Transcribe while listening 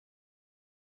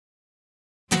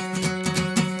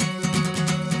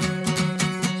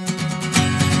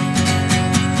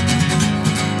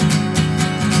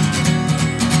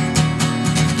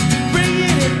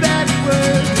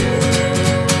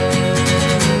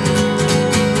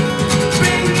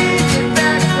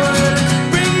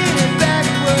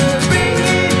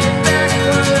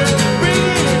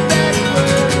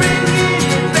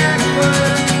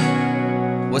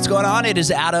it is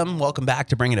Adam. Welcome back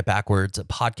to Bringing It Backwards, a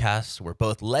podcast where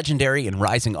both legendary and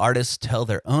rising artists tell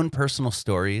their own personal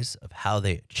stories of how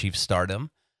they achieve stardom.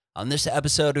 On this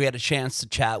episode, we had a chance to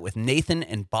chat with Nathan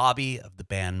and Bobby of the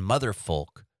band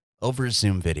Motherfolk over a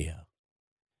Zoom video.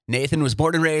 Nathan was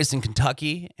born and raised in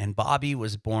Kentucky, and Bobby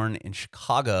was born in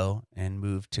Chicago and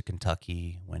moved to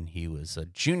Kentucky when he was a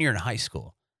junior in high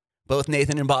school. Both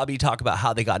Nathan and Bobby talk about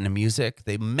how they got into music.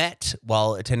 They met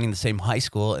while attending the same high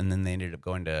school, and then they ended up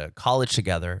going to college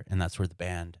together, and that's where the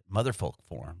band Motherfolk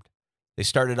formed. They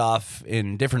started off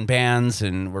in different bands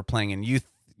and were playing in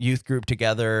youth group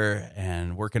together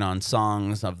and working on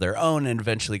songs of their own, and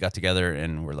eventually got together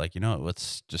and were like,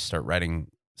 let's just start writing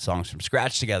songs from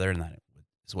scratch together, and that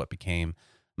is what became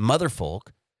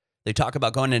Motherfolk. They talk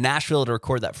about going to Nashville to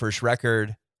record that first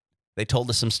record. They told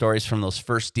us some stories from those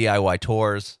first DIY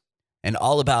tours, and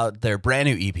all about their brand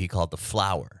new EP called The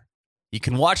Flower. You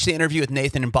can watch the interview with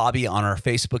Nathan and Bobby on our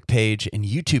Facebook page and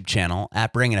YouTube channel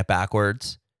at Bringing It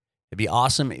Backwards. It'd be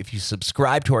awesome if you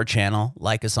subscribe to our channel,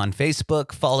 like us on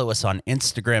Facebook, follow us on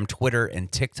Instagram, Twitter,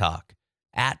 and TikTok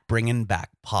at Bringing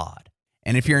Back Pod.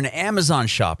 And if you're an Amazon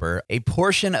shopper, a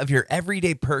portion of your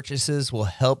everyday purchases will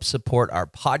help support our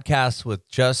podcast with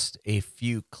just a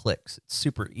few clicks. It's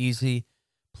super easy.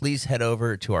 Please head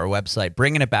over to our website,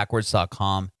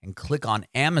 bringingitbackwards.com, and click on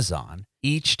Amazon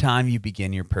each time you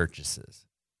begin your purchases.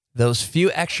 Those few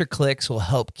extra clicks will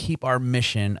help keep our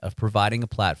mission of providing a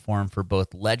platform for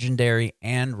both legendary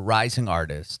and rising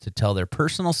artists to tell their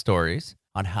personal stories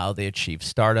on how they achieve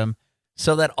stardom,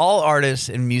 so that all artists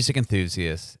and music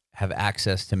enthusiasts have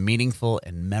access to meaningful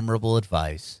and memorable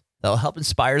advice that will help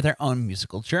inspire their own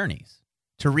musical journeys.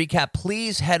 To recap,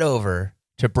 please head over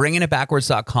to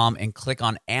bringingitbackwards.com and click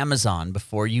on Amazon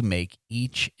before you make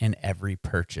each and every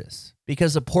purchase,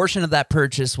 because a portion of that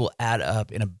purchase will add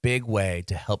up in a big way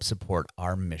to help support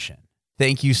our mission.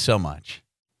 Thank you so much.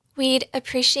 We'd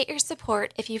appreciate your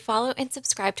support if you follow and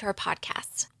subscribe to our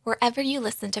podcast, wherever you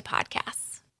listen to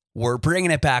podcasts. We're Bringing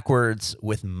It Backwards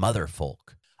with Motherfolk.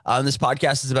 This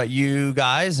podcast is about you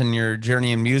guys and your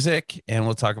journey in music, and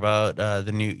we'll talk about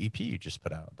the new EP you just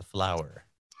put out, The Flower.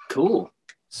 Cool.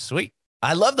 Sweet.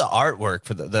 I love the artwork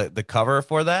for the cover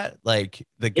for that. Like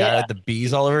the guy with the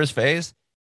bees all over his face.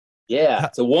 Yeah,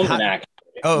 it's a woman actually.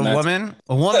 Oh, a woman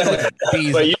with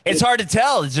bees. It's hard to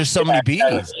tell. There's just so many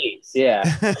bees. Yeah.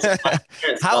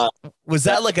 How was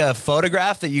that? Like a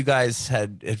photograph that you guys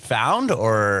had found,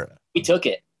 or we took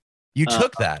it? You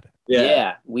took that?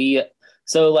 Yeah. We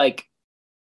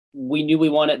knew we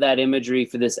wanted that imagery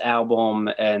for this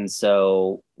album, and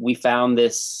so we found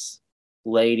this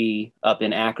lady up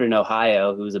in Akron,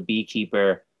 Ohio, who's a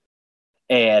beekeeper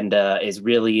and is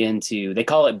really into, they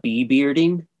call it bee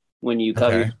bearding when you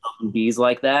cover yourself in bees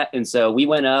like that. And so we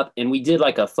went up and we did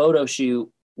like a photo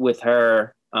shoot with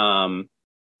her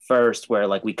first, where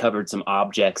like we covered some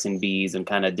objects in bees and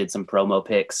kind of did some promo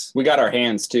pics. We got our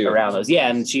hands too around those. Yeah,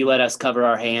 and she let us cover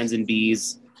our hands in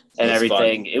bees and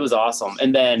everything. Fun. It was awesome.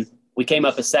 And then we came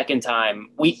up a second time.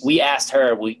 We asked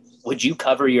her, would you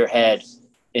cover your head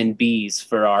in bees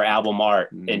for our album art?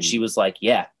 And she was like,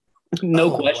 yeah,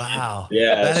 no question. Wow.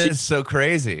 Yeah. That is so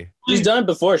crazy. She's done it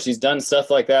before. She's done stuff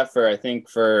like that for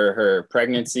her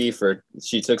pregnancy,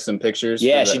 she took some pictures.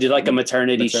 Yeah. She did like a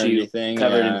maternity shoot thing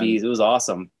covered in bees. It was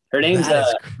awesome. Her name's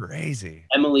crazy.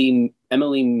 Emily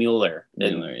Mueller.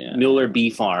 Mueller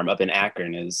Bee Farm up in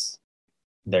Akron is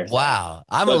there. Wow.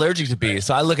 I'm allergic to bees.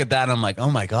 So I look at that and I'm like,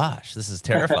 oh my gosh, this is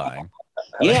terrifying.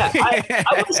 Yeah,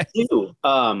 I was too.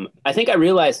 I think I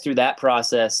realized through that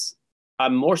process,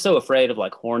 I'm more so afraid of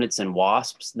like hornets and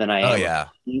wasps than I am. Oh yeah.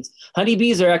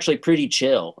 Honeybees are actually pretty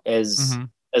chill as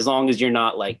long as you're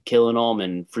not like killing them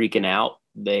and freaking out.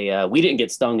 We didn't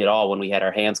get stung at all when we had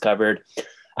our hands covered.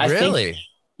 Really?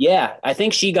 I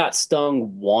think she got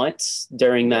stung once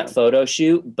during that photo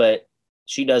shoot, but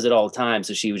she does it all the time.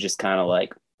 So she was just kind of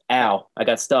like, ow, I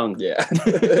got stung. Yeah.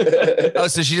 Oh,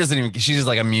 so she's just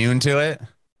like immune to it?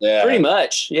 Yeah. Pretty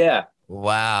much. Yeah.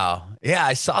 Wow. Yeah,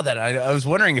 I saw that. I was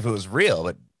wondering if it was real,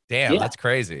 but damn, that's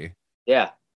crazy. Yeah.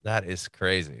 That is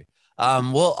crazy.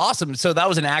 Well, awesome. So that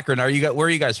was in Akron. Where are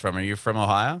you guys from? Are you from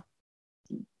Ohio?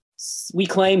 We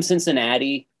claim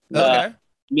Cincinnati. Okay.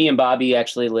 Me and Bobby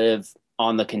actually live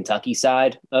on the Kentucky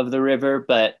side of the river,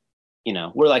 but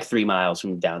we're like 3 miles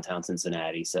from downtown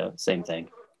Cincinnati. So same thing.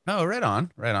 Oh, right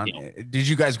on. Yeah. Did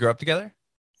you guys grow up together?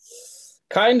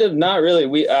 Kind of, not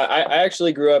really. I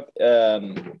actually grew up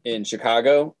in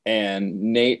Chicago, and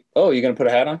Nate. Oh, you gonna put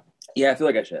a hat on? Yeah, I feel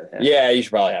like I should have a hat. Yeah, you should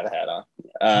probably have a hat on.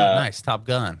 Nice, Top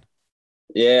Gun.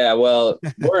 Yeah, well,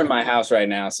 we're in my house right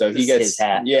now, so he gets his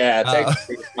hat. Yeah,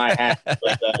 technically it's my hat.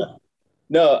 But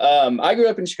No, I grew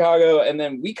up in Chicago, and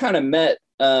then we kind of met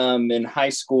in high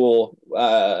school.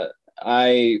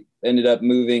 I ended up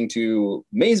moving to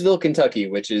Maysville, Kentucky,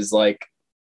 which is like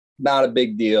not a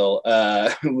big deal,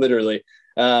 literally.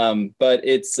 But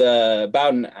it's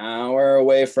about an hour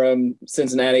away from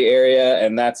Cincinnati area,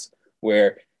 and that's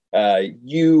where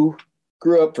you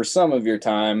grew up for some of your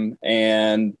time,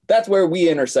 and that's where we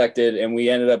intersected, and we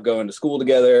ended up going to school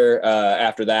together.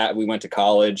 After that, we went to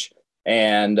college,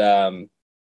 and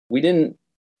we didn't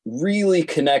really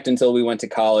connect until we went to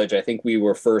college. I think we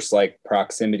were first like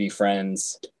proximity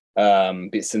friends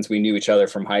since we knew each other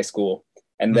from high school,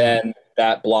 and then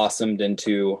that blossomed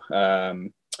into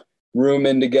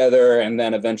rooming together, and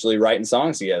then eventually writing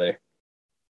songs together.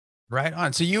 Right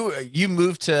on. So you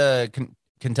moved to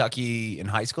Kentucky in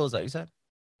high school, is that what you said?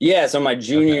 Yeah, so my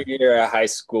junior year at high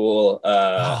school,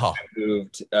 I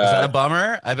moved. Is that a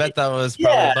bummer? I bet that was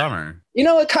probably a bummer. You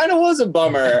know, it kind of was a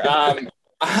bummer.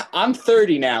 I'm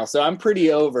 30 now, so I'm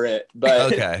pretty over it.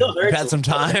 But okay, you've had some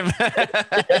time.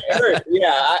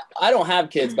 Yeah, I don't have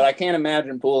kids, but I can't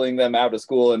imagine pulling them out of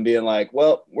school and being like,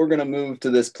 well, we're going to move to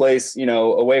this place, you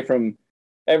know, away from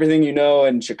everything you know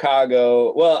in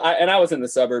Chicago. Well, I was in the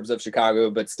suburbs of Chicago,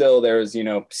 but still there was, you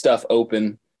know, stuff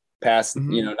open past,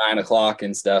 you know, 9 o'clock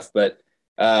and stuff. But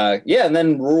yeah, and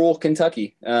then rural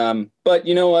Kentucky. But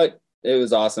you know what? It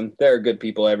was awesome. There are good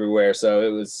people everywhere.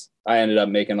 So I ended up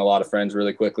making a lot of friends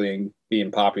really quickly and being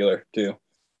popular too.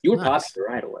 You were popular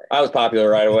right away. I was popular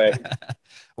right away.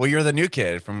 Well, you're the new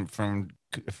kid from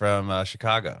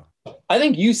Chicago. I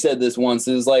think you said this once.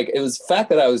 It was the fact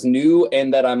that I was new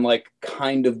and that I'm like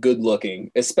kind of good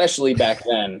looking, especially back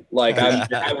then. Like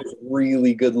I was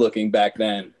really good looking back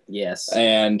then. Yes.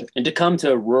 And to come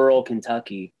to rural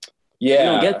Kentucky, yeah,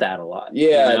 you don't get that a lot.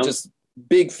 Yeah, you know? Just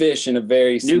big fish in a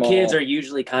very new small... kids are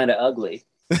usually kind of ugly.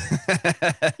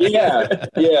 yeah.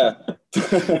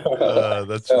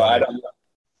 That's funny. I don't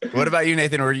know. What about you,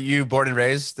 Nathan? Were you born and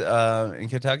raised in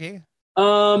Kentucky?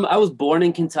 I was born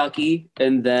in Kentucky,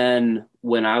 and then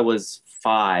when I was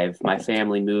 5, my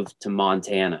family moved to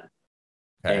Montana.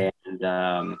 Okay. And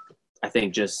I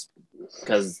think just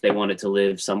because they wanted to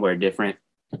live somewhere different.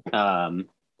 So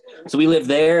we lived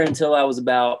there until I was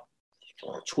about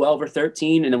 12 or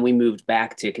 13, and then we moved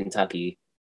back to Kentucky,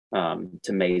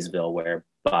 to Maysville, where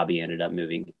Bobby ended up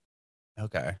moving.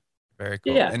 Okay. Very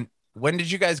cool. Yeah. And when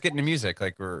did you guys get into music?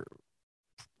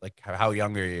 How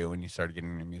young were you when you started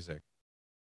getting into music?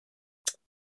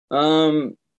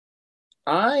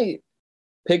 I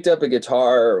picked up a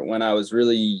guitar when I was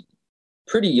really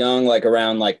pretty young, like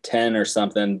around like 10 or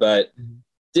something, but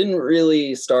didn't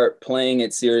really start playing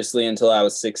it seriously until I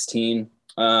was 16.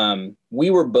 We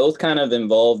were both kind of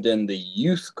involved in the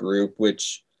youth group,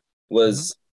 which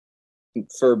was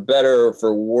for better or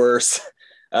for worse,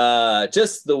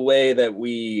 just the way that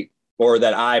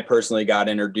that I personally got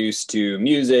introduced to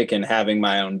music and having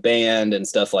my own band and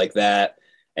stuff like that.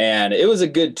 And it was a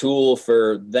good tool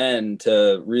for then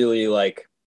to really like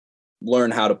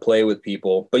learn how to play with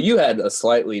people. But you had a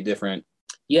slightly different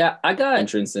I got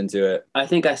entrance into it. I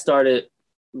think I started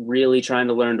really trying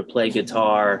to learn to play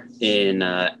guitar in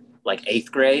like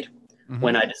 8th grade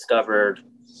when I discovered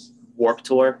Warped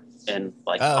Tour and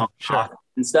like punk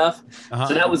and stuff.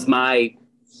 So that was my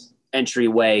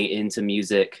entryway into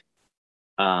music.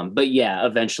 But yeah,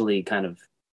 eventually kind of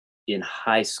in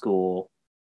high school,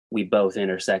 we both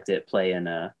intersected playing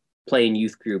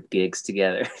youth group gigs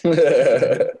together.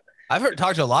 I've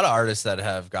talked to a lot of artists that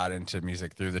have got into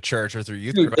music through the church or through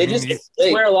youth group. It's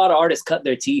where a lot of artists cut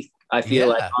their teeth, I feel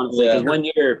like, honestly. Yeah. When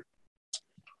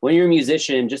you're a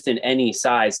musician, just in any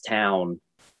size town,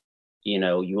 you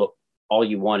know, all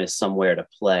you want is somewhere to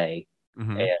play.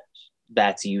 And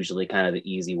that's usually kind of the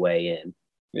easy way in.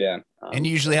 Yeah. And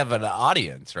you usually have an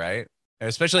audience, right?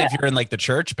 Especially if you're in like the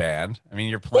church band. I mean,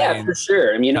 you're playing. Yeah, for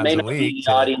sure. I mean, it may not be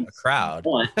the audience a crowd,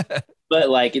 but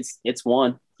like it's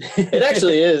one. It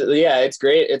actually is. Yeah, it's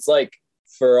great. It's like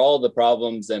for all the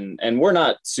problems and we're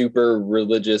not super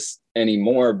religious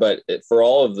anymore, but for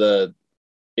all of the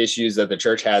issues that the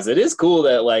church has, it is cool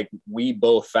that like we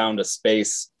both found a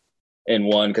space in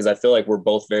one, because I feel like we're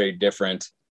both very different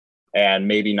and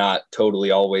maybe not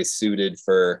totally always suited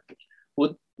for.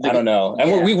 I don't know.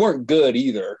 And we weren't good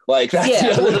either. Like, that's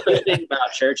the good thing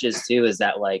about churches too is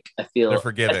that like I feel they're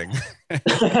forgiving.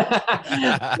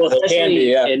 Well,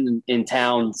 especially in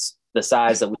towns the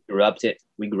size that we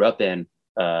grew up in,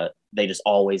 they just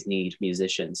always need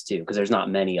musicians too, because there's not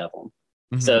many of them.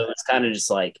 So it's kind of just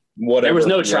like whatever. There was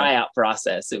no tryout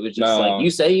process. It was just like,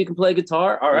 you say you can play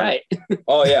guitar, all right.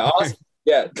 Oh yeah, awesome.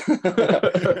 Yeah.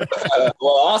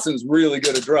 Well, Austin's really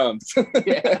good at drums.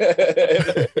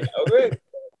 Okay.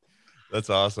 That's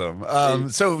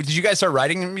awesome. So did you guys start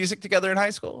writing music together in high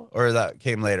school, or that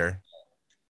came later?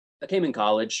 I came in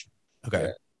college.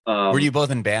 Okay. Um, Were you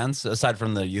both in bands aside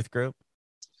from the youth group?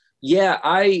 Yeah,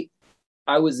 I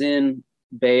was in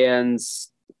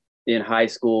bands in high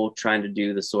school trying to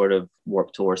do the sort of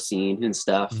Warped Tour scene and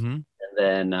stuff. Mm-hmm.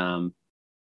 And then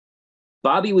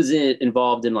Bobby was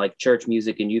involved in like church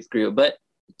music and youth group, but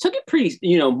took it pretty,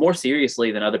 more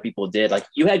seriously than other people did. Like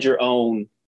you had your own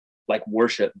like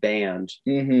worship band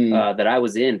that I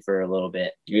was in for a little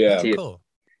bit. Yeah. Too. Cool.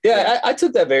 Yeah, I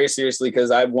took that very seriously because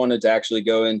I wanted to actually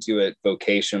go into it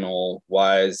vocational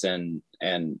wise and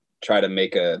try to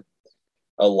make a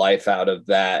life out of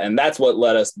that. And that's what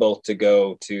led us both to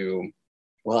go to,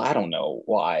 well, I don't know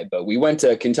why, but we went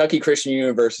to Kentucky Christian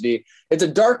University. It's a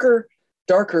darker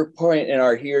point in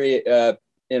our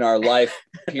life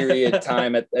period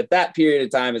time. At that period of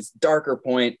time, it's a darker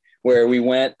point where we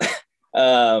went.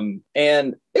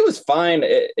 And it was fine.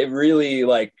 It really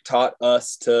like taught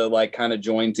us to like kind of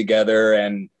join together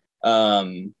and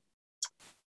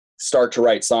start to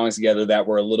write songs together that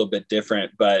were a little bit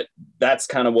different, but that's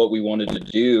kind of what we wanted to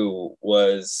do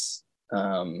was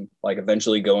like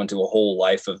eventually go into a whole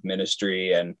life of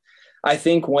ministry. And I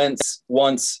think once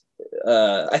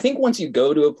you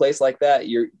go to a place like that,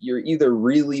 you're either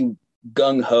really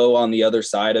gung-ho on the other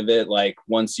side of it, like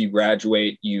once you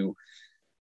graduate you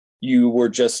were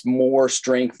just more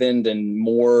strengthened and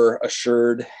more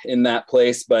assured in that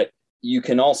place. But you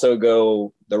can also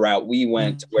go the route we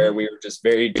went where we were just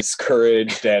very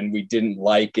discouraged and we didn't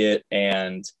like it.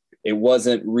 And it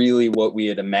wasn't really what we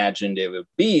had imagined it would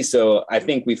be. So I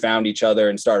think we found each other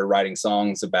and started writing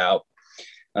songs about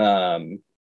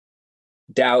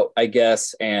doubt, I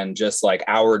guess, and just like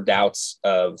our doubts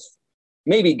of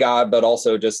maybe God, but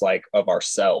also just like of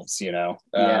ourselves, Yeah.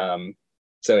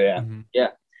 So yeah. Mm-hmm. Yeah.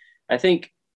 I think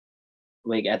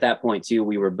like at that point too,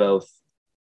 we were both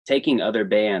taking other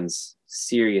bands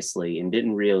seriously and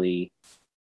didn't really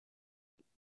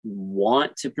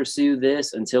want to pursue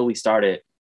this until we started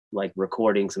like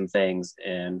recording some things.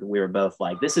 And we were both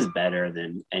like, this is better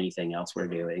than anything else we're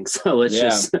doing. So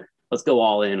let's go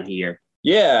all in here.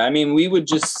 Yeah. I mean, we would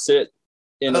just sit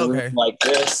in a room like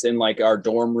this in like our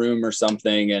dorm room or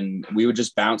something, and we would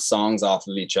just bounce songs off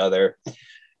of each other.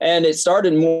 And it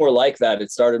started more like that.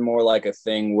 It started more like a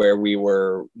thing where we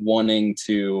were wanting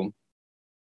to,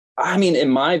 I mean,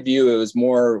 in my view, it was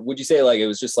more, would you say like, it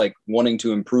was just like wanting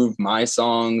to improve my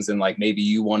songs and like, maybe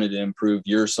you wanted to improve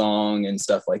your song and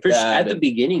stuff like that. At the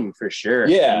beginning, for sure.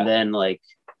 Yeah. And then like,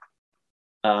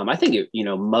 I think,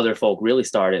 Motherfolk really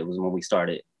started was when we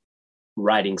started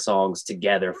writing songs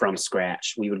together from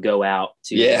scratch. We would go out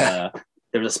to,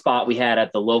 there was a spot we had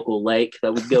at the local lake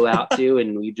that we'd go out to,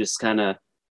 and we just kind of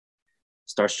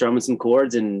start strumming some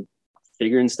chords and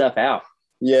figuring stuff out.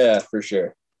 Yeah, for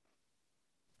sure.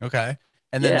 Okay.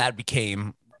 And then that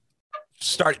became,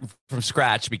 starting from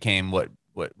scratch became what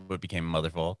became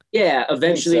Motherfolk. Yeah.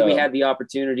 Eventually we had the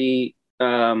opportunity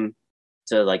to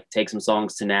like take some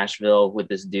songs to Nashville with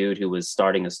this dude who was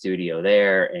starting a studio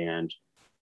there. And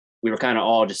we were kind of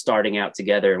all just starting out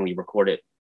together, and we recorded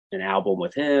an album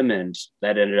with him. And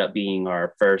that ended up being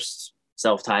our first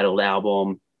self-titled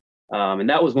album. And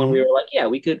that was when we were like, yeah,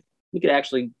 we could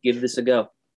actually give this a go.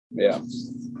 Yeah.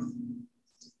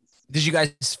 Did you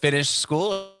guys finish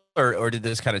school or did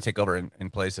this kind of take over in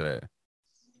place of it?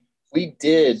 We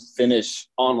did finish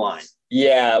online.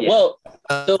 Yeah. Well,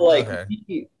 so like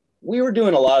okay. we were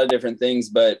doing a lot of different things,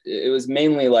 but it was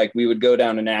mainly like we would go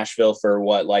down to Nashville for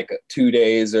like 2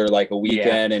 days or like a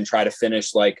weekend and try to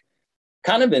finish like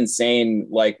kind of insane.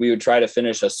 Like we would try to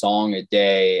finish a song a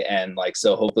day. And like,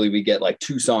 so hopefully we get like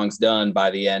 2 songs done by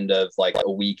the end of like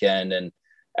a weekend. And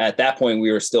at that point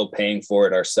we were still paying for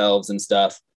it ourselves and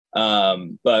stuff.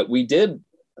 But we did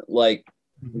like,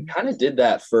 we kind of did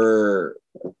that for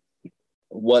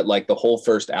what, like the whole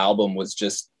first album was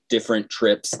just different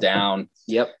trips down.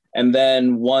 Yep. And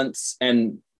then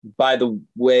and by the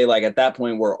way, like at that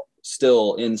point we're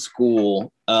still in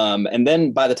school. And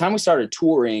then by the time we started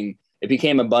touring, it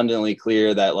became abundantly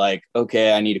clear that like,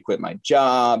 okay, I need to quit my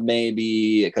job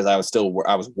maybe, because I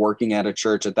was working at a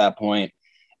church at that point.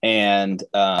 And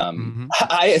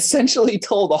I essentially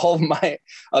told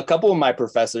a couple of my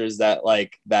professors that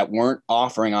weren't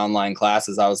offering online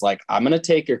classes. I was like, I'm going to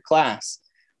take your class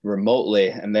remotely.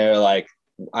 And they're like,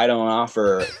 I don't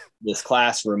offer this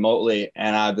class remotely.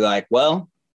 And I'd be like, well,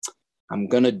 I'm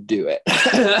going to do it.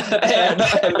 and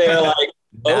they're like,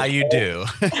 Now you do.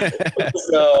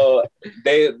 So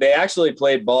they actually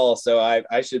played ball, so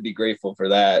I should be grateful for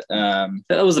that.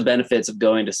 That was the benefits of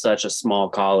going to such a small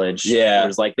college. Yeah, it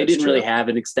was like they didn't really have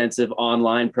an extensive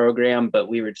online program, but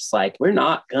we were just like, we're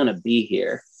not gonna be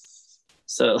here.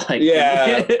 So like,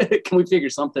 yeah, can we figure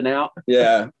something out?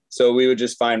 Yeah. So we would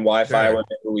just find Wi-Fi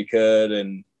whenever we could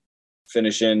and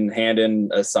hand in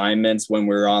assignments when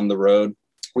we were on the road.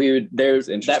 There's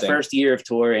that first year of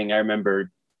touring, I remember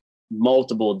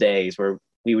multiple days where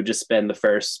we would just spend the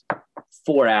first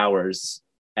 4 hours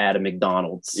at a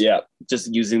McDonald's. Yeah.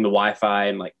 Just using the Wi-Fi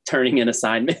and like turning in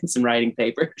assignments and writing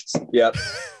papers. Yep.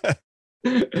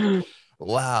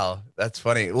 Wow. That's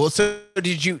funny. Well, so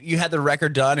you had the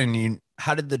record done and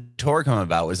how did the tour come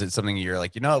about? Was it something you're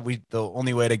like, the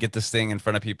only way to get this thing in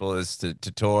front of people is to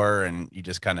tour, and you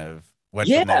just kind of went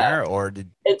from there, or did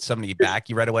somebody back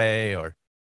you right away, or?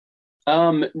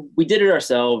 We did it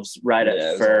ourselves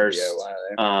at first.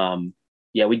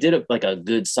 We did like a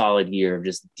good solid year of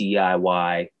just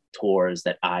DIY tours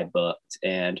that I booked,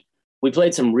 and we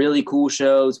played some really cool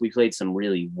shows. We played some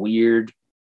really weird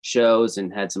shows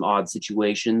and had some odd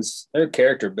situations. They're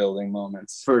character building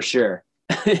moments for sure.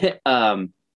 And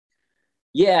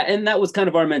that was kind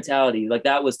of our mentality. Like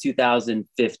that was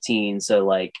 2015. So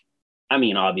like, I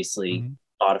mean, obviously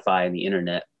Spotify and the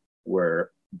internet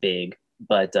were big,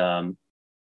 but I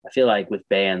feel like with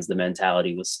bands, the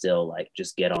mentality was still like,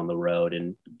 just get on the road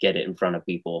and get it in front of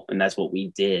people. And that's what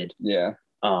we did. Yeah.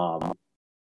 And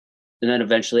then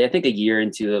eventually, I think a year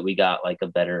into it, we got like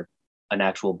an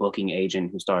actual booking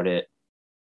agent who started,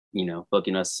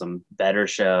 booking us some better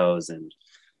shows. And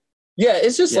yeah,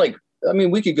 it's just like, I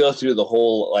mean, we could go through the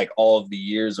whole, like all of the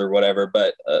years or whatever,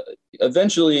 but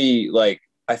eventually, like,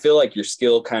 I feel like your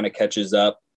skill kind of catches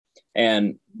up.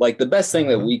 And like the best thing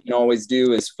that we can always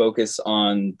do is focus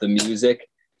on the music.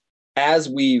 As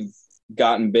we've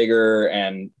gotten bigger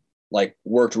and like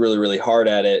worked really, really hard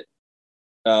at it,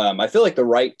 I feel like the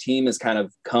right team has kind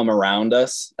of come around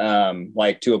us,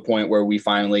 like to a point where we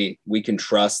can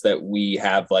trust that we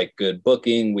have like good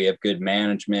booking, we have good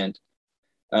management.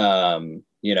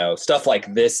 Stuff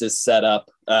like this is set up,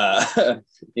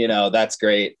 that's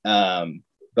great.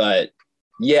 But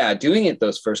yeah, doing it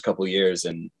those first couple of years,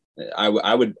 and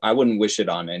I wouldn't wish it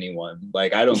on anyone.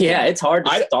 Like, I don't. Yeah, it's hard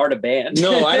to start a band.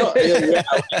 No, I don't. Yeah,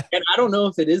 and I don't know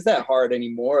if it is that hard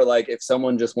anymore. Like, if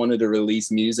someone just wanted to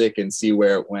release music and see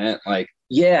where it went, like,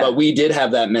 yeah. But we did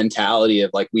have that mentality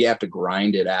of like, we have to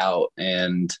grind it out.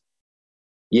 And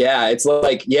yeah, it's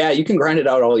like, yeah, you can grind it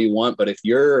out all you want, but if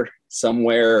you're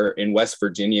somewhere in West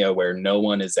Virginia where no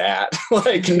one is at,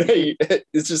 like,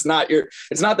 it's just not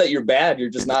it's not that you're bad. You're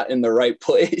just not in the right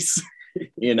place,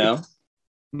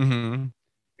 Mm-hmm.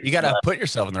 You got to put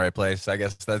yourself in the right place. I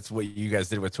guess that's what you guys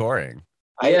did with touring.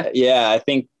 I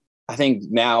think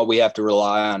now we have to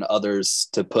rely on others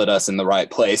to put us in the right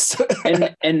place.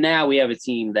 and now we have a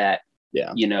team that,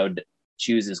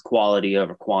 chooses quality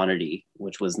over quantity,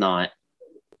 which was not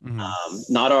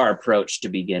our approach to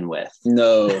begin with.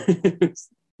 No,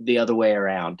 the other way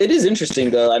around. It is interesting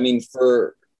though. I mean,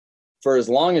 for as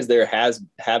long as there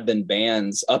have been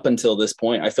bands up until this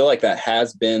point, I feel like that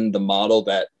has been the model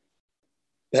that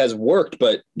has worked,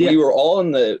 but we were all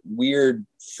in the weird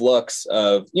flux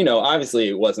of, obviously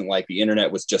it wasn't like the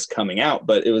internet was just coming out,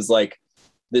 but it was like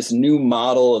this new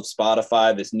model of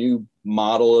Spotify, this new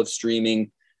model of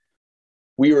streaming.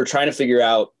 We were trying to figure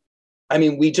out, I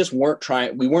mean, we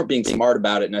weren't being smart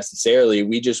about it necessarily.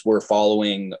 We just were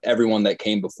following everyone that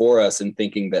came before us and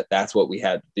thinking that that's what we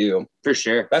had to do. For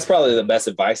sure. That's probably the best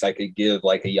advice I could give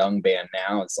like a young band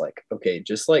now. It's like, okay,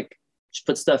 just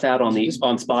put stuff out on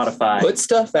Spotify. Put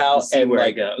stuff out and where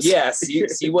like, it goes. Yeah,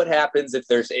 see what happens. If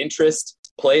there's interest,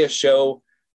 play a show,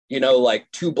 like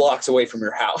 2 blocks away from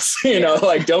your house.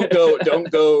 Like don't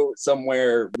go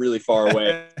somewhere really far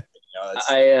away.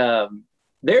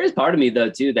 There is part of me though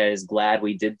too that is glad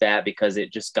we did that, because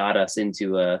it just got us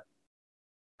into it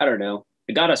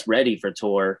got us ready for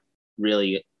tour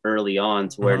really early on,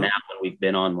 to where now when we've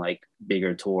been on like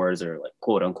bigger tours or like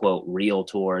quote unquote real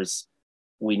tours,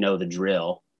 we know the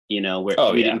drill, we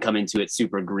didn't come into it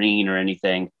super green or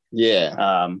anything. Yeah.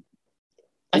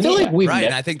 I feel like we've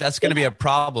and I think that's going to be a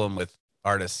problem with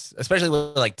artists, especially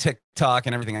with like TikTok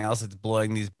and everything else that's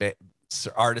blowing these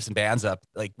artists and bands up.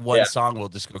 Like one song will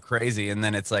just go crazy, and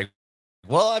then it's like,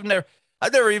 well, I've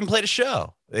never even played a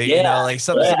show.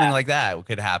 Something like that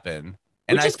could happen.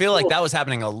 And I feel like that was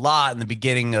happening a lot in the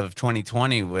beginning of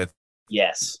 2020 with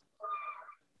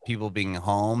people being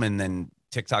home, and then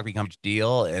TikTok becomes a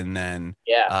deal, and then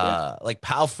like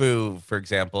Powfu, for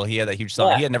example, he had that huge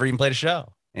song. He had never even played a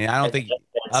show, and I don't think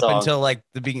up until like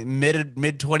the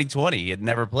mid 2020. He had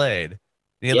never played.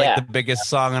 He had like the biggest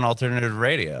song on alternative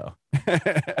radio.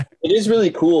 It is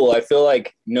really cool. I feel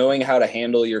like knowing how to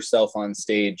handle yourself on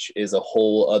stage is a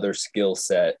whole other skill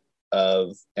set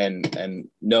of and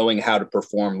knowing how to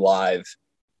perform live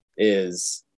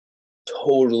is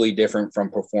totally different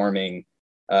from performing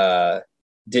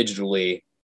digitally.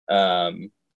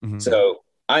 So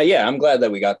I'm glad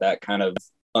that we got that kind of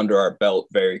under our belt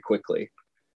very quickly.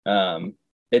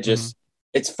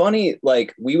 It's funny,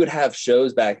 like we would have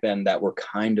shows back then that were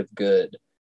kind of good,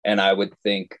 and I would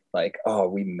think like, oh,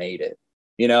 we made it,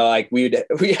 you know, like we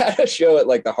had a show at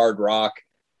like the Hard Rock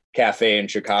Cafe in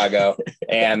Chicago,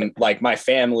 and like my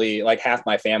family, like half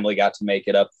my family got to make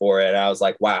it up for it, and I was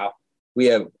like, wow, we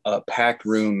have a packed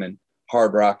room and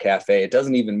Hard Rock Cafe. It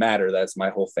doesn't even matter, that's my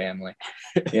whole family,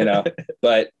 you know.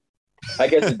 But I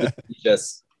guess it's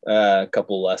just a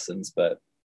couple lessons, but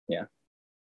yeah.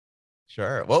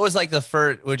 Sure. What was like the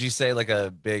first, would you say like a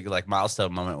big like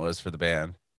milestone moment was for the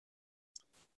band?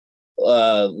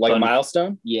 Like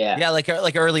milestone? Yeah, like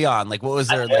early on. Like what was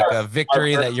there like a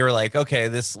victory that you were like, okay,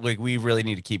 this like we really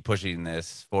need to keep pushing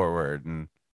this forward? And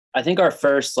I think our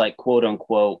first like quote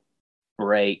unquote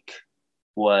break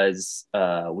was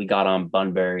we got on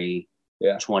Bunbury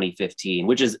 2015,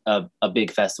 which is a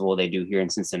big festival they do here in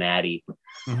Cincinnati.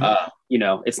 You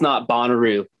know, it's not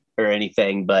Bonnaroo or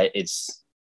anything, but it's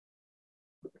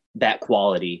that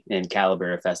quality and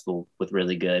caliber of festival with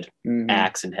really good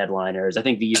acts and headliners. I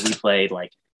think the year we played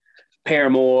like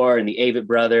Paramore and the Avett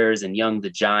Brothers and Young the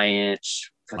Giant.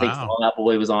 I think Fall Out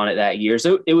Boy was on it that year.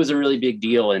 So it was a really big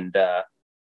deal. And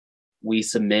we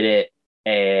submitted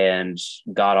and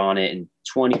got on it in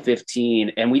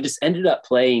 2015. And we just ended up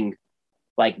playing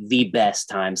like the best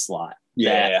time slot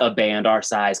that a band our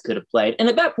size could have played. And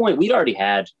at that point, we'd already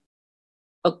had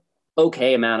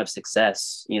okay amount of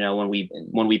success. You know, when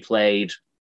we played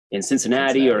in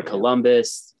Cincinnati or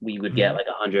Columbus, we would get like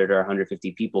 100 or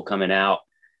 150 people coming out.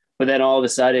 But then all of a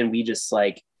sudden we just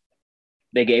like,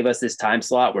 they gave us this time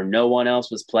slot where no one else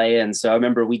was playing. So I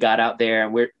remember we got out there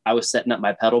and I was setting up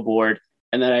my pedal board,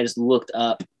 and then I just looked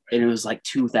up and it was like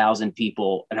 2,000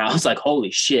 people. And I was like,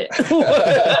 holy shit.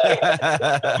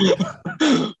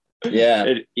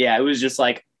 It was just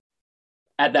like,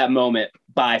 at that moment,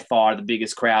 by far the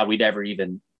biggest crowd we'd ever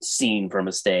even seen from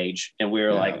a stage. And we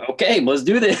were like, okay, let's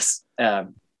do this. I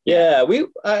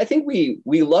think we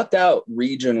lucked out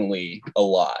regionally a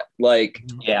lot. Like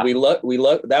we luck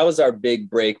that was our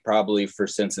big break probably for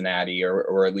Cincinnati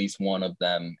or at least one of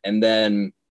them. And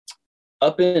then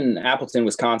up in Appleton,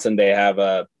 Wisconsin, they have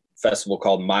a festival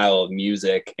called Mile of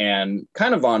Music, and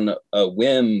kind of on a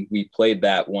whim we played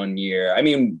that one year. I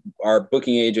mean, our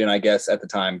booking agent, I guess at the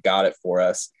time, got it for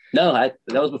us. No, that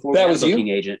was before that we had was a booking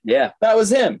agent. Yeah, that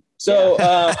was him. So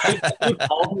he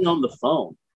called me on the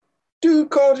phone.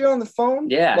 Dude called you on the phone?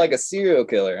 Yeah, like a serial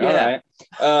killer. Yeah.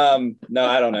 All right. No,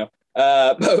 I don't know.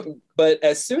 But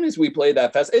as soon as we played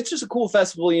that fest, it's just a cool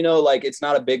festival, you know, like it's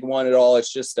not a big one at all.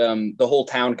 It's just the whole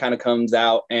town kind of comes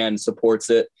out and supports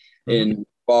it in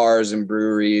bars and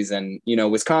breweries. And, you know,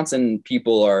 Wisconsin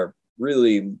people are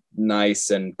really nice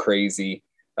and crazy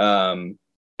and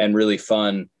really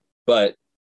fun. But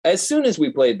as soon as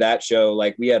we played that show,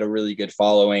 like we had a really good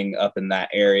following up in that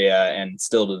area, and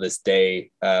still to this day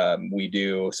we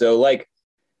do. So like,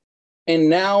 and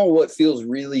now what feels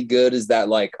really good is that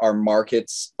like our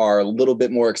markets are a little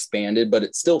bit more expanded, but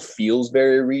it still feels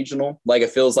very regional. Like it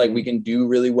feels like we can do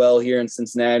really well here in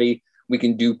Cincinnati. We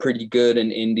can do pretty good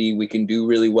in Indy. We can do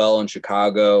really well in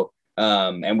Chicago.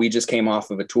 And we just came off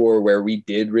of a tour where we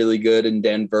did really good in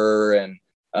Denver and,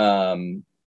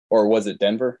 or was it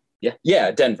Denver? Yeah,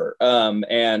 Denver.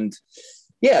 And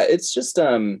yeah, it's just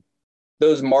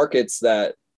those markets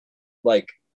that like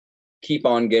keep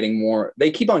on getting more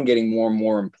and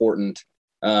more important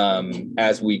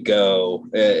as we go.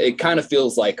 It kind of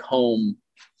feels like home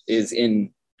is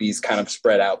in these kind of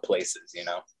spread out places, you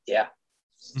know? Yeah.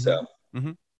 So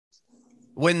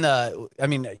when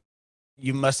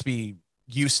you must be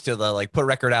used to the like put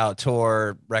record out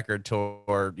record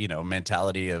tour, you know,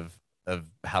 mentality of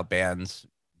how bands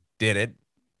did it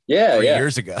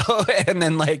years ago. And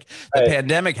then like the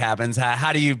pandemic happens.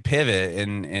 How do you pivot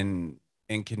and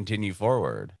continue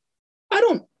forward? I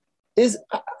don't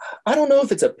know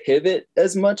if it's a pivot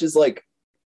as much as like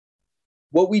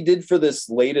what we did for this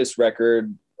latest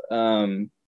record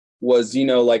was, you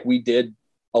know, like we did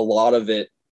a lot of it.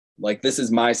 Like this is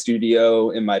my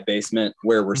studio in my basement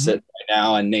where we're sitting right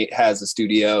now, and Nate has a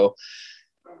studio.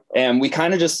 And we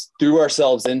kind of just threw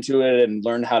ourselves into it and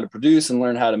learned how to produce and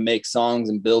learn how to make songs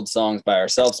and build songs by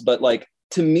ourselves. But like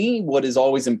to me, what is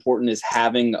always important is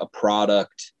having a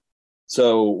product.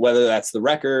 So whether that's the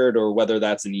record or whether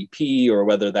that's an EP or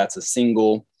whether that's a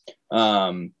single,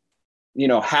 having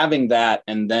that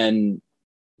and then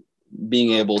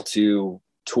being able to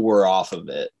tour off of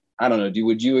it. I don't know.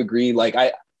 Would you agree? Like,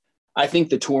 I think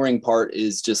the touring part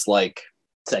is just like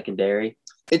secondary.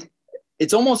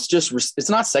 It's almost just, it's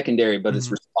not secondary, but it's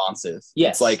responsive.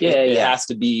 Yes. It's like, it has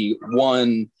to be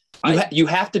one, you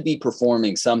have to be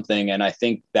performing something. And I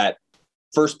think that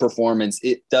first performance,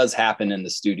 it does happen in the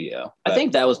studio. I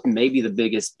think that was maybe the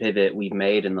biggest pivot we've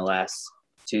made in the last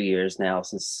 2 years now,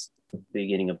 since the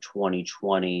beginning of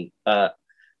 2020. Because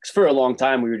for a long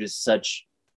time, we were just such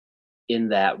in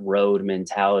that road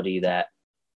mentality that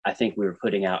I think we were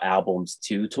putting out albums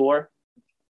to tour.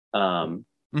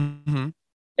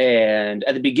 And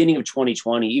at the beginning of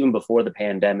 2020, even before the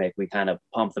pandemic, we kind of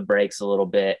pumped the brakes a little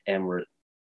bit and we're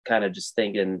kind of just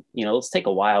thinking, let's take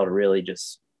a while to really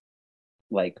just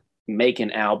like make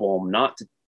an album, not to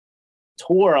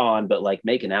tour on, but like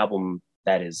make an album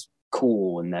that is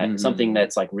cool and that something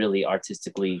that's like really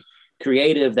artistically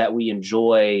creative that we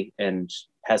enjoy and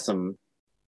has some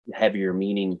heavier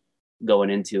meaning going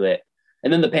into it.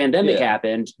 And then the pandemic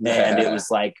happened and it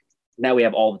was like, now we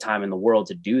have all the time in the world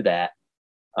to do that.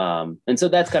 And so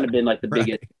that's kind of been like the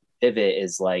biggest pivot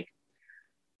is like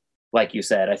you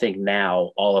said, I think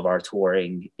now all of our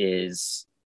touring is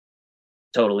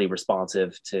totally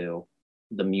responsive to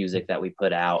the music that we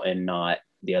put out and not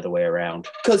the other way around.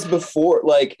 Because before,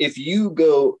 like, if you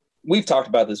go, we've talked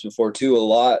about this before too a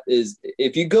lot, is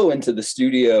if you go into the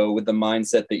studio with the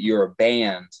mindset that you're a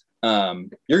band,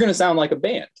 you're going to sound like a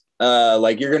band.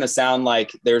 Like you're going to sound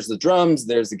like there's the drums,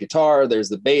 there's the guitar, there's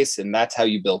the bass, and that's how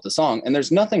you built the song. And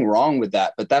there's nothing wrong with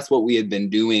that, but that's what we had been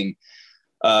doing.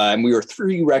 And we were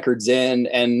 3 records in,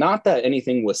 and not that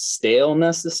anything was stale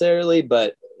necessarily,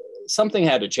 but something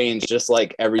had to change, just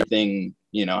like everything,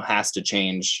 has to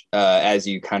change as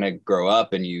you kind of grow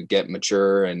up and you get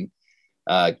mature. And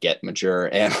but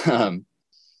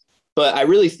I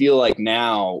really feel like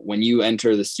now when you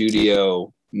enter the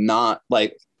studio, not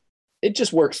like it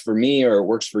just works for me or it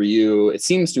works for you. It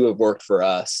seems to have worked for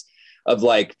us, of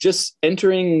like just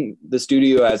entering the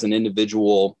studio as an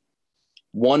individual,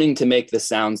 wanting to make the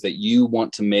sounds that you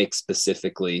want to make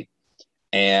specifically,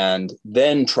 and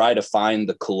then try to find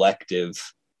the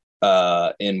collective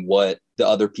in what the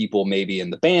other people maybe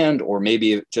in the band, or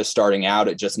maybe just starting out,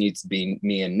 it just needs to be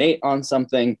me and Nate on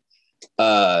something.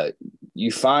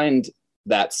 You find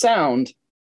that sound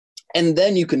and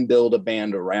then you can build a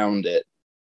band around it.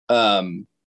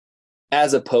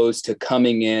 As opposed to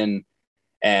coming in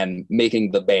and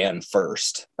making the band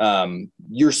first.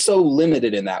 You're so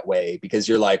limited in that way because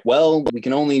you're like, well, we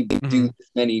can only do this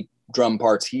many drum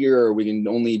parts here, or we can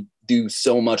only do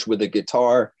so much with a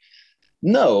guitar.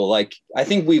 No, like I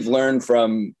think we've learned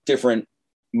from different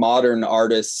modern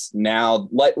artists now,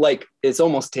 like it's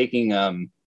almost taking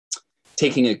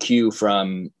a cue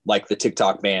from like the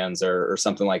TikTok bands or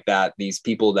something like that. These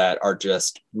people that are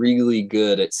just really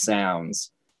good at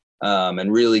sounds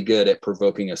and really good at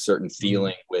provoking a certain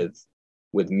feeling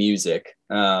with music.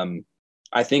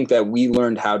 I think that we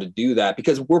learned how to do that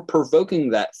because we're provoking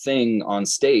that thing on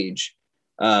stage.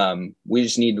 We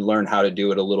just need to learn how to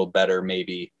do it a little better,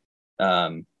 maybe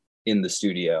in the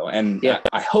studio. And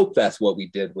I hope that's what we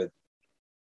did with,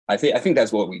 I think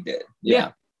that's what we did.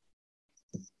 Yeah.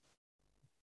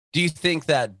 Do you think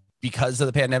that because of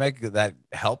the pandemic that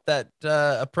helped that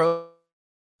approach?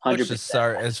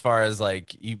 100%. As far as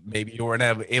like you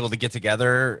weren't able to get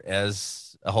together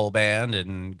as a whole band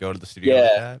and go to the studio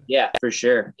like that? Yeah, for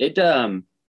sure. It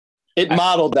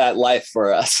modeled that life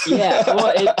for us.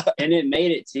 Well, it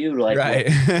made it too. Like right.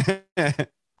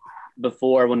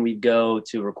 Before, when we go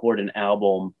to record an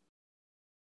album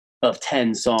of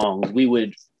 10 songs,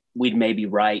 we'd maybe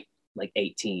write like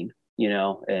 18.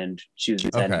 And choose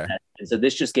 10. Okay. And so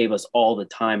this just gave us all the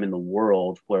time in the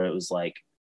world where it was like,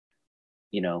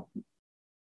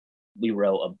 we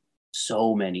wrote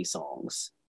so many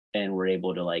songs and we're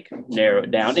able to like narrow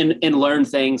it down and learn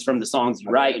things from the songs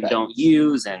you write and don't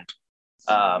use. And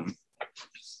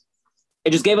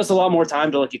it just gave us a lot more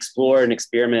time to like explore and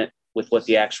experiment with what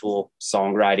the actual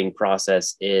songwriting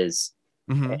process is.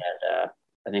 And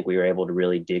I think we were able to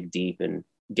really dig deep and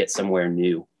get somewhere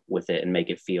new with it and make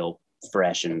it feel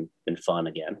fresh and fun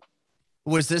again.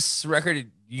 Was this record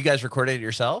you guys recorded it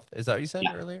yourself? Is that what you said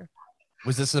earlier?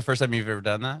 Was this the first time you've ever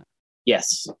done that?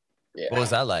 Yes. Yeah. What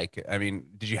was that like? I mean,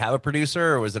 did you have a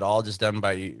producer or was it all just done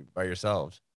by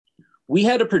yourselves? We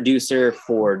had a producer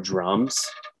for drums.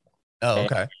 Oh,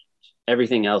 okay.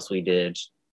 Everything else we did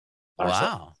ourselves.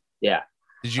 Wow. Yeah.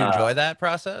 Did you enjoy that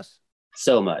process?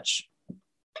 so much.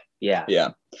 Yeah. Yeah.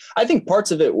 I think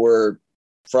parts of it were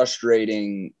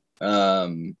frustrating.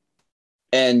 And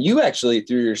you actually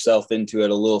threw yourself into it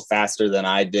a little faster than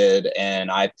I did.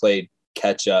 And I played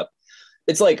catch up.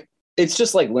 It's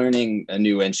just like learning a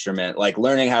new instrument. Like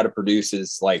learning how to produce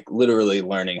is like literally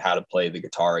learning how to play the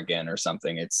guitar again or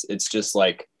something. It's just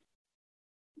like,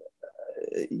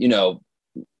 you know,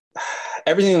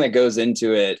 everything that goes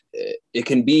into it, it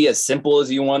can be as simple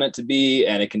as you want it to be,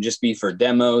 and it can just be for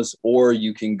demos, or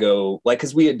you can go like,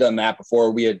 because we had done that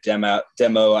before. We had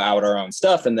demo out our own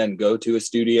stuff and then go to a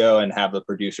studio and have the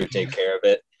producer take care of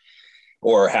it,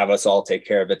 or have us all take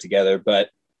care of it together. But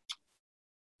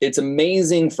it's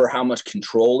amazing for how much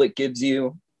control it gives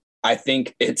you. I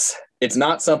think it's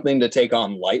not something to take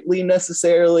on lightly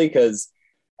necessarily, because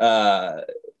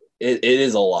it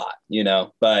is a lot, you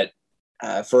know, but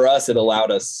for us, it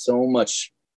allowed us so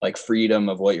much like freedom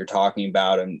of what you're talking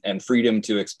about, and freedom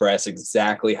to express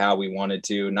exactly how we wanted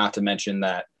to, not to mention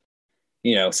that,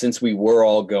 you know, since we were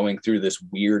all going through this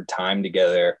weird time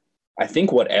together, I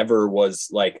think whatever was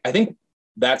like, I think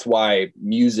that's why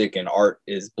music and art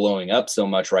is blowing up so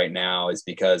much right now, is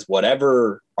because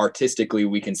whatever artistically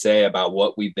we can say about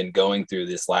what we've been going through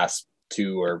this last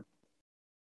 2 or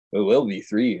it will be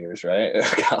 3 years, right?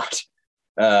 Gosh.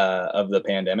 Of the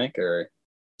pandemic, or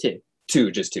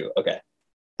just two. Okay.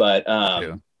 But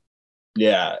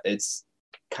yeah, it's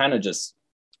kind of just,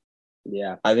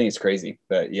 yeah, I think it's crazy,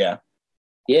 but yeah.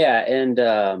 And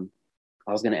I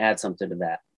was going to add something to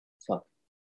that. Fuck.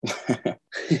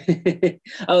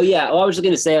 Oh yeah. Well, I was just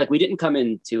going to say, like, we didn't come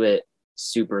into it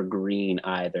super green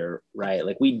either, right?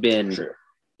 Like we'd been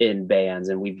in bands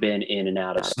and we've been in and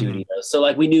out of studios. So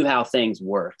like we knew how things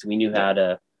worked. We knew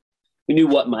we knew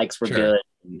what mics were good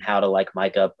and how to like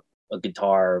mic up a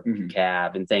guitar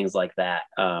cab and things like that.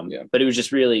 But it was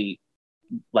just really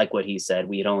like what he said.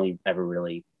 We had only ever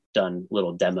really done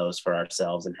little demos for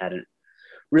ourselves and hadn't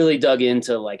really dug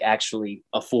into like actually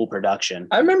a full production.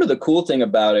 I remember the cool thing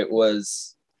about it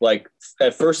was like,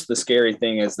 at first the scary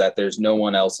thing is that there's no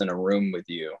one else in a room with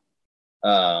you.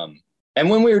 And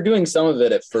when we were doing some of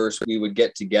it at first, we would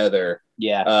get together.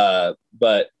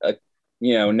 But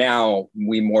you know, now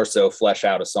we more so flesh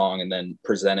out a song and then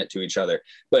present it to each other.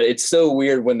 But it's so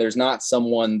weird when there's not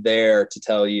someone there to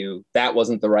tell you that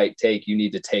wasn't the right take. You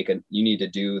need to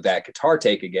do that guitar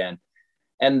take again.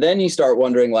 And then you start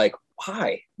wondering like,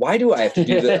 why do I have to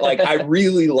do that? Like, I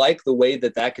really like the way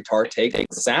that guitar take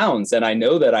sounds. And I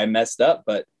know that I messed up,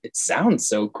 but it sounds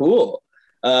so cool.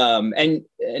 And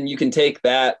you can take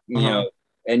that, you know,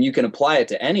 and you can apply it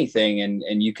to anything,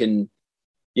 and you can,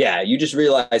 you just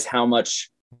realize how much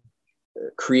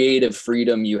creative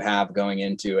freedom you have going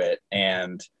into it.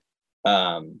 And,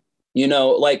 you know,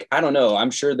 like, I don't know,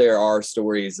 I'm sure there are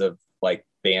stories of like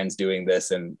bands doing this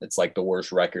and it's like the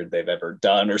worst record they've ever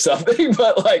done or something.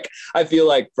 But like, I feel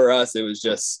like for us, it was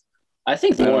just, I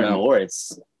think more and more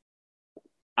it's,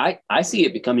 I see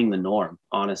it becoming the norm,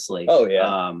 honestly. Oh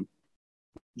yeah.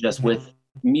 Just with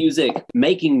music,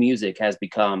 making music has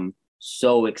become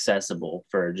so accessible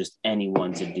for just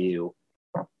anyone to do,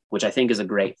 which I think is a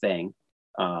great thing.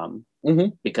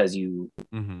 Because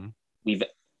we've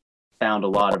found a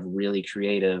lot of really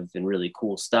creative and really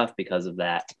cool stuff because of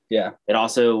that. Yeah. It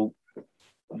also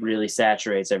really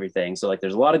saturates everything. So like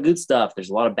there's a lot of good stuff,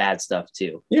 there's a lot of bad stuff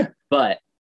too. Yeah. But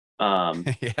but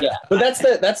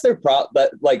that's their prop.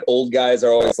 But like old guys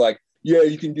are always like,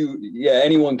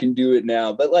 anyone can do it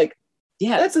now. But like,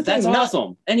 that's the thing. That's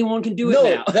awesome. Anyone can do it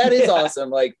now. That is awesome.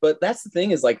 Like, but that's the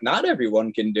thing is like, not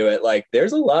everyone can do it. Like,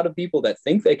 there's a lot of people that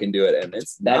think they can do it, and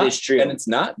that is true, and it's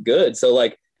not good. So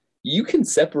like, you can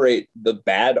separate the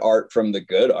bad art from the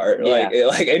good art.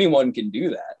 Like anyone can do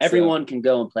that. Everyone can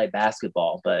go and play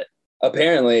basketball, but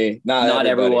apparently not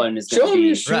everyone is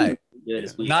going to be right. Good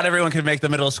as we not everyone can make the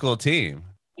middle school team.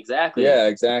 Exactly. Yeah,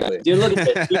 exactly. Dude, look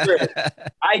at this.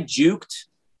 I juked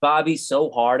Bobby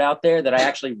so hard out there that I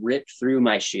actually ripped through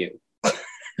my shoe.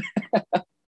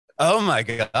 Oh my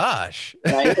gosh.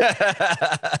 I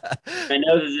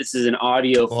know that this is an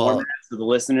audio format, so the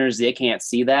listeners, they can't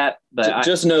see that, but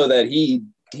just know that he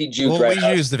juked right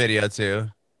we use the video too.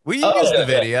 We use the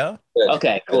video.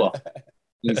 Okay, cool.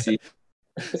 You see.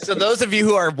 So those of you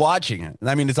who are watching it,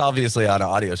 I mean, it's obviously on an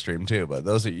audio stream too, but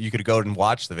those you could go and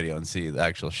watch the video and see the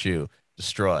actual shoe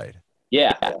destroyed.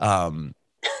 Yeah.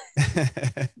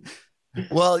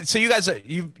 Well, so you guys,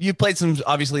 you played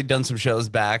obviously done some shows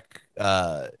back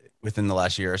within the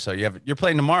last year or so. You're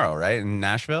playing tomorrow, right, in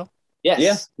Nashville?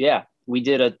 Yes. Yeah. We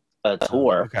did a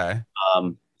tour. Okay.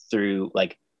 Through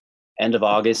like end of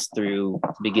August through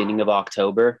beginning of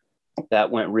October.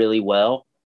 That went really well,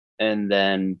 and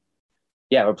then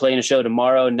Yeah, we're playing a show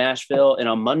tomorrow in Nashville, and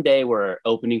on Monday we're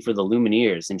opening for the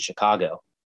Lumineers in Chicago.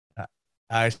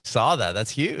 I saw that.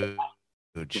 That's huge.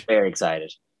 We're very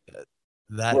excited.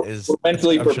 That is we're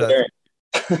mentally I'm sure preparing.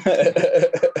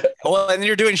 well, and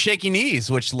you're doing Shaky Knees,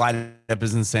 which lineup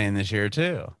is insane this year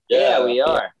too. Yeah, we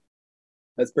are.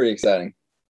 That's pretty exciting.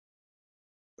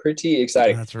 Pretty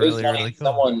exciting. That's really, really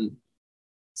cool.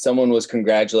 Someone was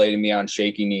congratulating me on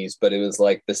Shaky Knees, but it was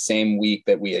like the same week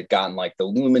that we had gotten like the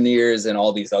Lumineers and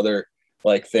all these other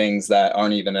like things that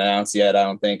aren't even announced yet, I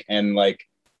don't think. And like,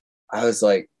 I was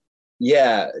like,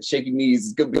 yeah, Shaky Knees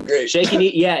is gonna be great. Shaky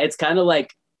Knees, yeah, it's kind of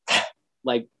like,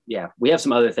 yeah, we have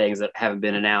some other things that haven't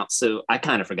been announced, so I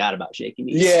kind of forgot about Shaky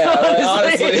Knees. Yeah,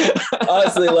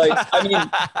 honestly, like, I mean,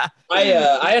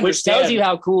 I understand. Which tells you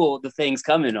how cool the things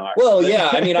coming are. Well, yeah,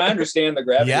 I mean, I understand the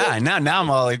gravity. Yeah, now I'm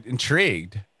all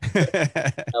intrigued.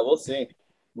 We'll see.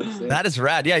 That is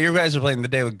rad. Yeah, you guys are playing the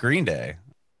day with Green Day.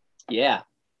 Yeah.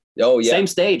 Oh, yeah. Same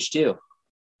stage too.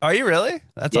 Are you really?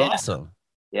 That's awesome.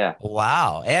 Yeah.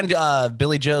 Wow. And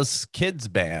Billy Joe's kids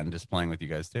band is playing with you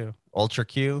guys too. Ultra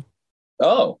Q.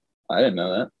 Oh, I didn't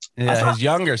know that. Yeah, his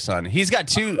younger son. He's got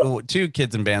two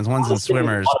kids in bands. One's in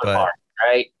Swimmers, but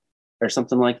right, or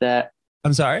something like that.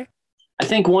 I'm sorry. I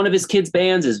think one of his kids'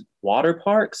 bands is Water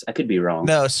Parks. I could be wrong.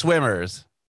 No, Swimmers.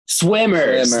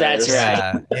 Swimmers. That's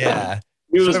right. Yeah.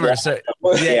 Swimmers. So,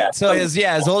 So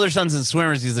his older son's in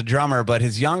Swimmers. He's a drummer, but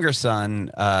his younger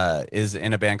son is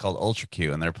in a band called Ultra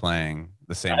Q, and they're playing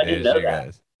the same day as you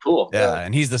guys. Cool. Yeah,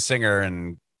 and he's the singer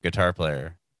and guitar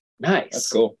player. Nice. That's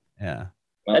cool. Yeah.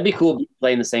 That'd be cool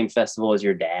playing the same festival as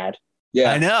your dad.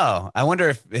 Yeah. I know. I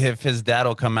wonder if his dad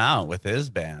will come out with his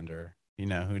band, or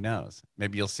who knows?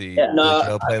 Maybe you'll see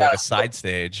Joe play like a side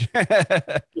stage.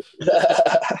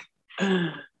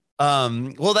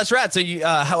 Well, that's rad. So you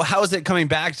how is it coming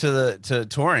back to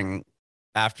touring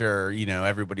after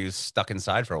everybody was stuck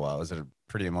inside for a while? Was it a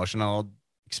pretty emotional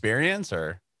experience,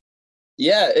 or?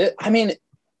 Yeah, I mean,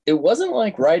 it wasn't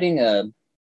like riding a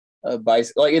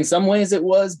bicycle. Like in some ways it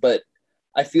was, but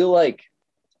I feel like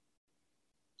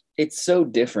it's so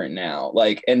different now.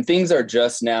 Like, and things are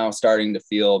just now starting to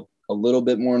feel a little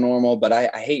bit more normal. But I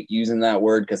hate using that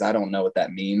word because I don't know what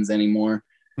that means anymore.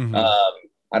 Mm-hmm.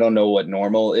 I don't know what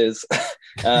normal is.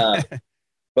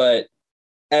 But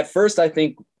at first, I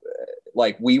think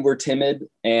like we were timid,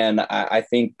 and I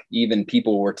think even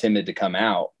people were timid to come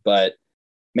out. But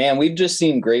man, we've just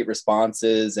seen great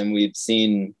responses, and we've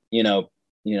seen,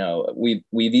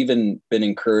 we've even been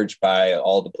encouraged by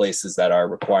all the places that are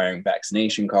requiring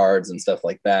vaccination cards and stuff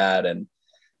like that. And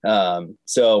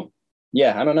so,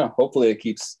 yeah, I don't know. Hopefully it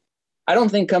keeps. I don't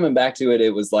think coming back to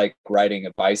it was like riding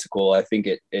a bicycle. I think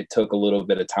it took a little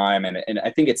bit of time, and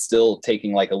I think it's still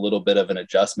taking like a little bit of an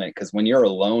adjustment, because when you're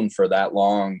alone for that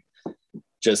long,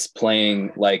 just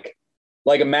playing like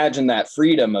imagine that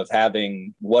freedom of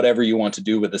having whatever you want to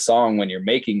do with the song when you're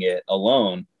making it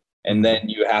alone. And then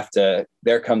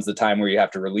there comes the time where you have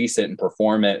to release it and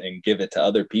perform it and give it to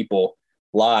other people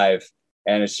live.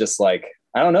 And it's just like,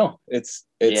 I don't know. It's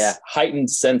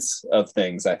heightened sense of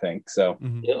things, I think. So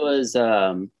it was,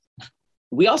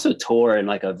 we also tour in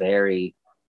like a very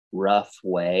rough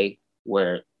way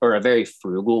or a very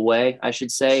frugal way, I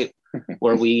should say,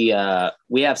 where we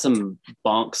have some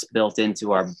bunks built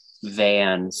into our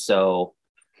van. So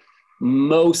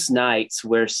most nights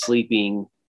we're sleeping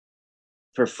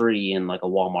for free in like a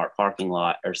Walmart parking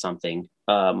lot or something,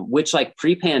 which like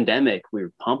pre-pandemic we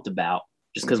were pumped about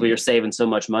just because we were saving so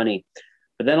much money.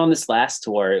 But then on this last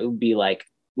tour, it would be like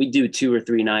we'd do 2 or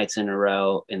 3 nights in a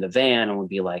row in the van, and we'd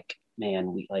be like,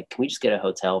 man, can we just get a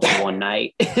hotel for one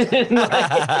night?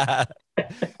 I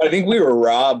think we were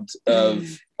robbed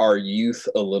of our youth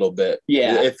a little bit.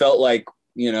 Yeah. It felt like,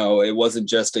 it wasn't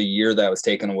just a year that was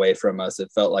taken away from us.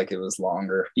 It felt like it was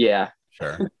longer. Yeah.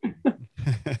 Sure.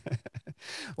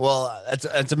 Well,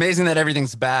 it's amazing that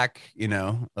everything's back,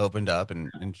 opened up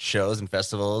and shows and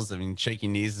festivals. I mean, Shaky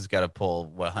Knees has got to pull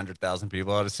 100,000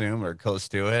 people, I'd assume, or close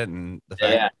to it. And the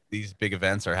fact that these big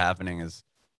events are happening is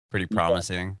pretty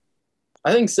promising.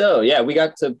 I think so. Yeah, we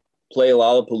got to play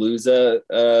Lollapalooza.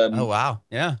 Oh wow,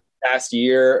 yeah. Past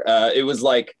year, it was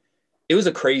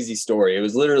a crazy story. It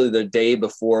was literally the day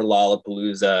before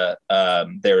Lollapalooza.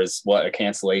 There was a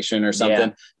cancellation or something.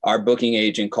 Yeah. Our booking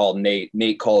agent called Nate.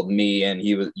 Nate called me, and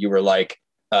you were like,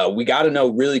 we got to know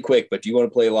really quick, but do you want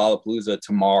to play Lollapalooza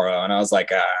tomorrow? And I was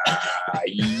like,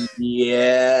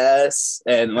 yes.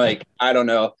 And like, I don't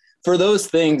know. For those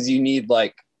things, you need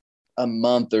like a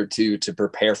month or two to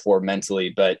prepare for mentally,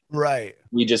 but right.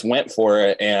 We just went for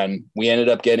it, and we ended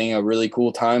up getting a really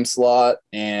cool time slot,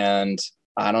 and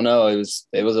I don't know.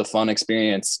 It was a fun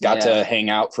experience. Got to hang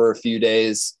out for a few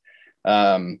days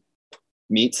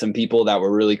meet some people that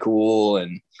were really cool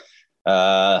and,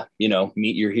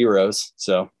 meet your heroes.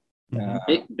 So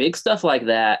big stuff like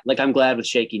that. Like, I'm glad with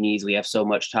Shaky Knees, we have so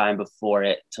much time before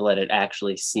it to let it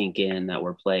actually sink in that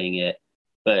we're playing it.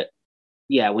 But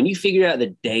yeah, when you figure out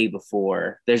the day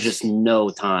before, there's just no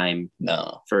time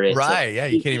for it. Right. Yeah.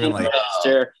 You can't even like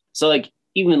register. So like,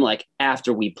 even like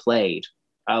after we played,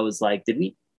 I was like,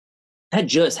 that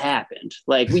just happened.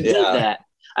 Like we did that.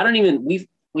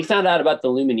 We found out about the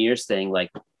Lumineers thing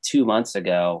like 2 months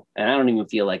ago. And I don't even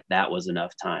feel like that was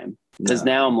enough time. Because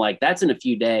now I'm like, that's in a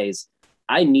few days.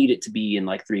 I need it to be in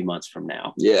like 3 months from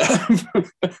now. Yeah.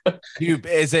 Do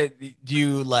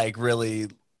you like really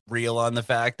reel on the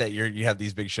fact that you have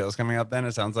these big shows coming up? Then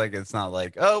it sounds like it's not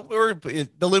like, oh, the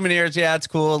Lumineers. Yeah, it's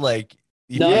cool. Like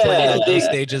these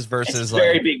stages versus it's a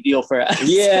very big deal for us.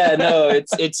 Yeah, no,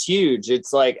 it's huge.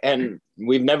 It's like, and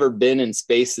we've never been in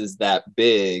spaces that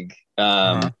big.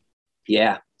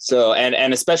 Yeah. So,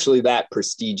 and especially that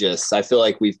prestigious. I feel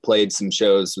like we've played some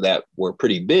shows that were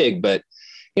pretty big, but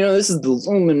this is the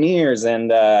Lumineers,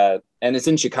 and it's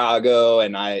in Chicago,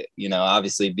 and I,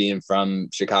 obviously being from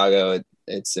Chicago,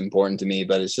 it's important to me,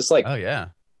 but it's just like, oh yeah,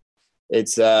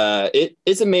 it's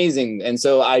amazing. And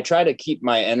so I try to keep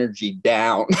my energy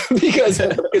down because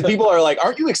people are like,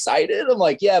 aren't you excited? I'm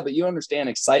like, yeah, but you understand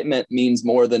excitement means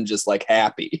more than just like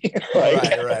happy.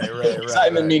 Like, right.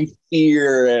 Excitement means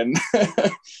fear and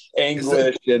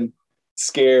anguish and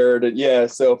scared. And yeah.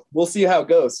 So we'll see how it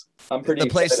goes. I'm pretty The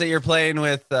place excited. that you're playing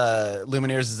with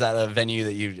Lumineers, is that a venue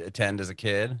that you attend as a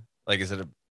kid? Like, is it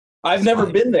I've never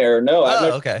been there. No.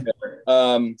 Okay.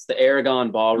 It's the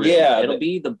Aragon Ballroom. Yeah. It'll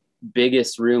be the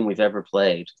biggest room we've ever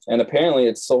played. And apparently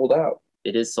it's sold out.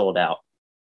 It is sold out.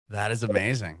 That is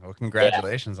amazing. Well,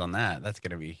 congratulations on that. That's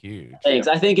going to be huge. Thanks.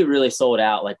 I think it really sold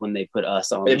out like when they put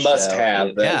us on. It must show.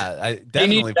 have. Yeah, I They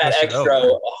definitely need that extra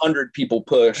 100 people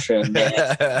push and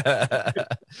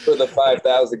for the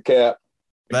 5,000 cap.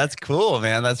 That's cool,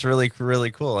 man. That's really,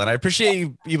 really cool. And I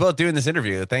appreciate you both doing this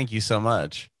interview. Thank you so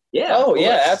much. Yeah. Oh,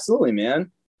 yeah, absolutely,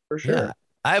 man. For sure. Yeah.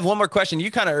 I have one more question. You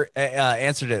kind of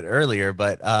answered it earlier,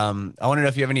 but I want to know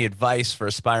if you have any advice for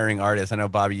aspiring artists. I know,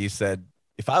 Bobby, you said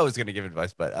if I was going to give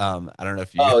advice, but I don't know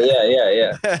if you. Oh,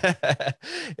 yeah.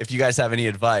 If you guys have any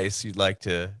advice you'd like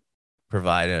to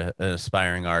provide an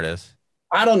aspiring artist.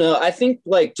 I don't know. I think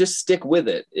like just stick with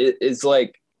it. It's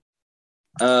like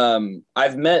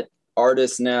I've met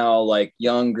artists now, like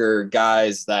younger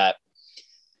guys that,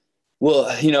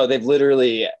 well, they've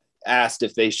literally asked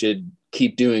if they should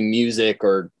keep doing music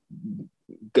or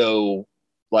go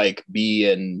like be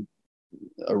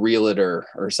a realtor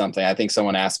or something. I think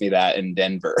someone asked me that in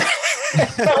Denver.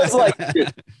 I was like,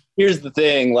 dude, here's the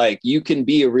thing. Like, you can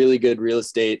be a really good real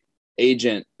estate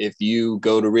agent if you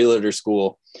go to realtor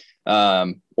school,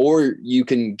 or you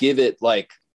can give it like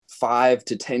 5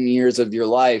 to 10 years of your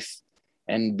life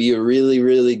and be a really,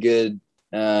 really good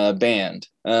band.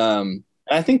 And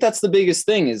I think that's the biggest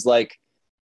thing is like,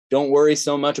 don't worry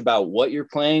so much about what you're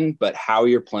playing, but how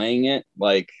you're playing it.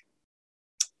 Like,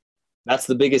 that's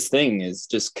the biggest thing is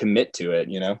just commit to it,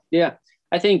 Yeah.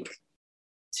 I think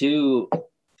too,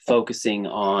 focusing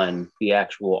on the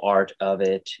actual art of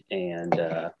it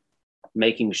and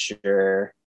making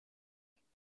sure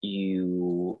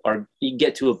you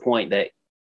get to a point that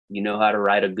you know how to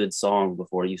write a good song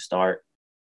before you start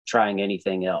trying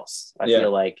anything else. I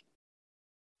feel like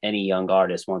any young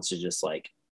artist wants to just like,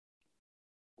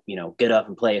 get up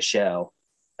and play a show.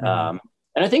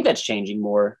 And I think that's changing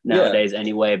more nowadays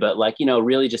anyway, but like,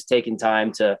 really just taking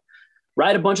time to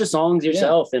write a bunch of songs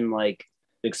yourself and like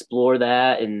explore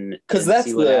that and because that's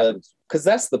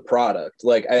the product.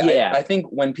 Like, I think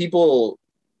when people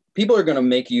are going to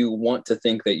make you want to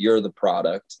think that you're the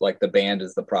product, like the band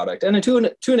is the product. And to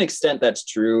an extent that's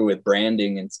true with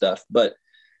branding and stuff. But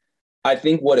I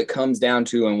think what it comes down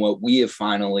to and what we have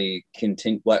finally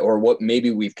continued, or what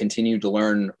maybe we've continued to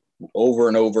learn over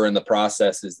and over in the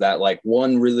process is that like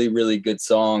one really, really good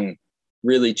song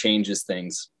really changes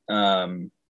things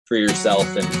for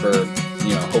yourself and for,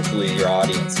 hopefully your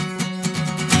audience.